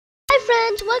Hi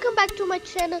friends, welcome back to my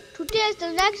channel. Today is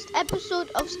the next episode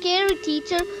of Scary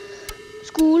Teacher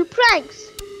School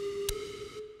Pranks.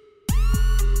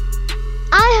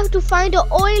 I have to find an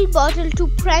oil bottle to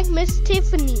prank Miss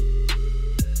Tiffany.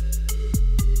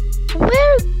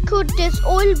 Where could this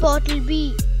oil bottle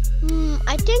be?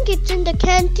 I think it's in the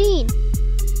canteen.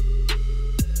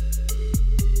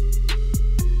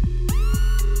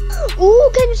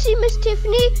 Ooh, can you see Miss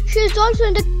Tiffany? She is also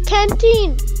in the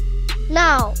canteen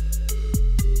now.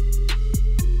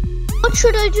 What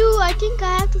should I do? I think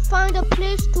I have to find a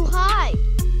place to hide.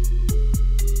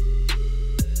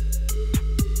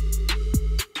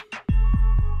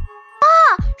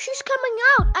 She's coming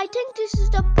out. I think this is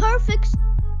the perfect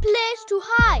place to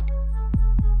hide.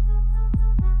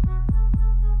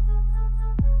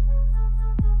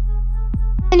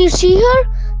 Can you see her?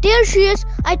 There she is.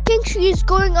 I think she is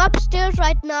going upstairs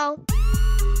right now.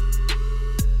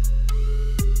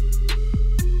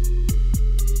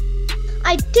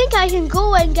 I think I can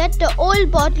go and get the oil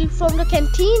bottle from the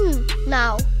canteen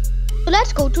now. So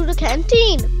let's go to the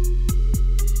canteen.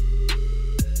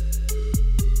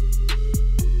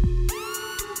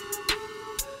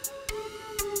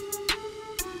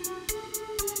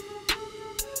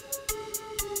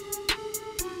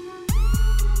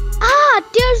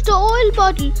 There's the oil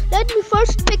bottle. Let me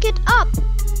first pick it up.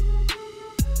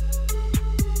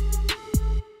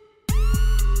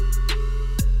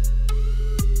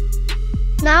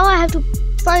 Now I have to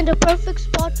find a perfect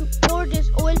spot to pour this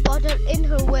oil bottle in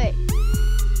her way.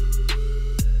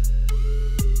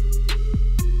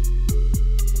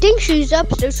 I think she's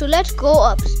upstairs, so let's go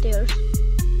upstairs.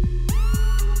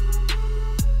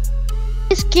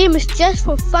 This game is just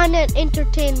for fun and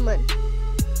entertainment.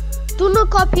 Do not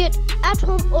copy it at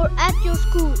home or at your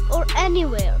school or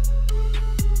anywhere.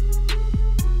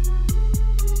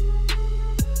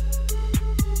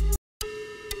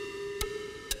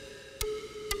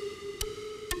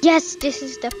 Yes, this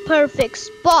is the perfect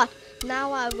spot.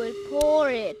 Now I will pour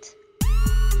it.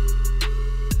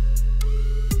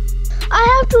 I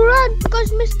have to run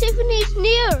because Miss Tiffany is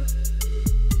near.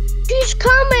 She's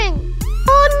coming.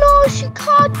 Oh no, she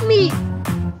caught me.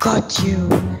 Got you.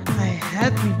 I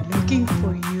have been looking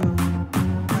for you.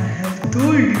 I have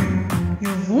told you,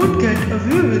 you won't get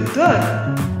away with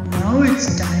that. Now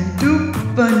it's time to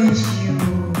punish you.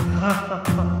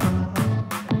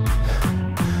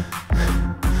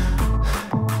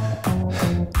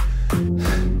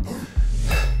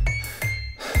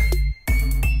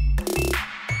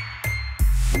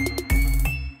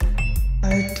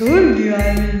 I told you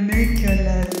I will make your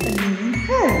life a living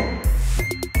hell.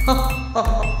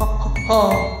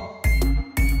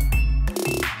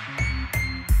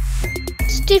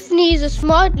 Tiffany is a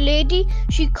smart lady.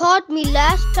 She caught me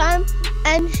last time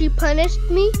and she punished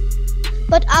me.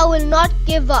 But I will not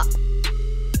give up.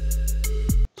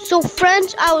 So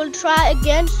friends, I will try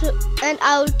again and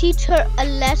I will teach her a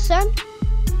lesson.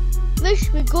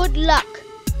 Wish me good luck.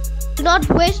 Do not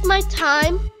waste my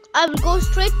time. I will go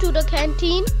straight to the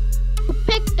canteen to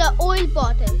pick the oil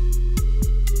bottle.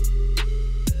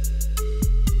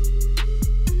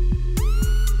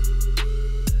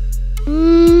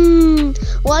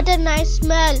 What a nice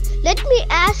smell. Let me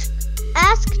ask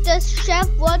the chef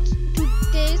what's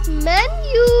today's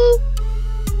menu.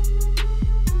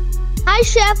 Hi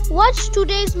chef, what's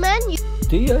today's menu?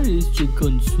 There is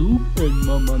chicken soup and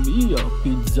Mamma Mia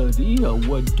pizzeria.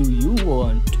 What do you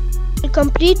want? I'll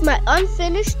complete my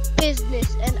unfinished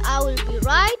business and I will be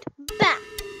right back.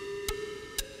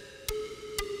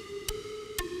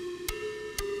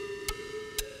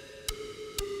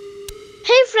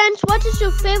 Hey friends, what is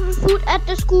your favorite food at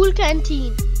the school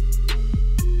canteen?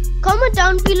 Comment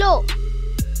down below.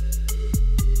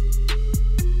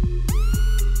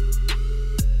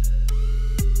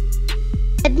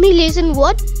 Let me listen,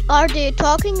 what are they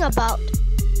talking about?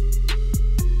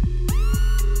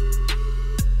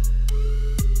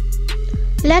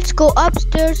 Let's go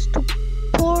upstairs to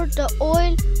pour the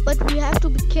oil, but we have to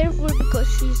be careful because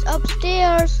she's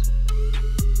upstairs.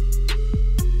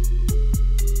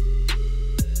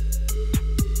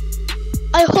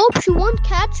 I hope she won't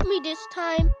catch me this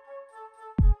time.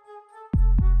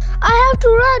 I have to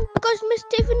run because Miss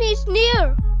Tiffany is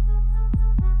near.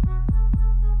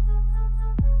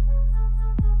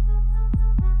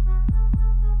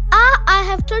 I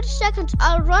have 30 seconds.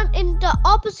 I'll run in the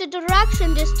opposite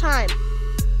direction this time.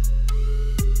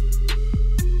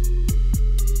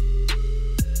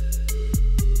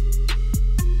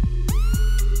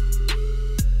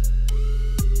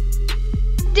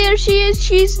 There she is.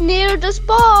 She's near the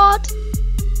spot.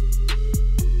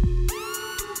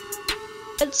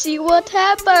 Let's see what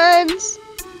happens.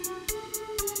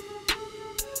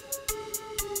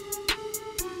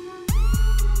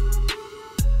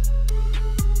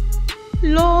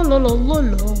 La la la la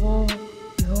la.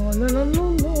 La la la la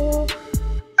la.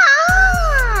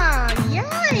 Ah!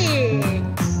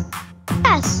 Yikes!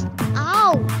 Yes,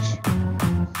 ouch.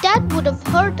 That would have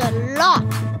hurt a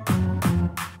lot.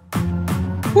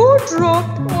 Who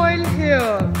dropped oil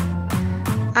here?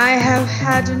 I have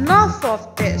had enough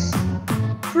of this.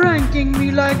 Pranking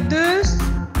me like this?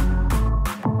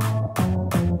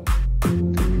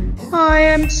 I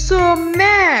am so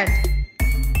mad.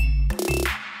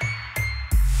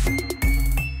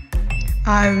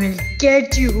 I will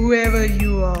get you, whoever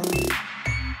you are.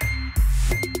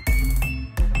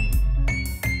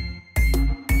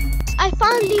 I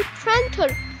finally pranked her.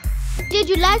 Did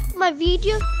you like my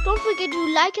video? Don't forget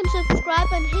to like and subscribe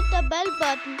and hit the bell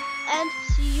button. And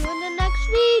see you in the next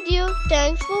video.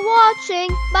 Thanks for watching.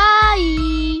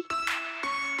 Bye.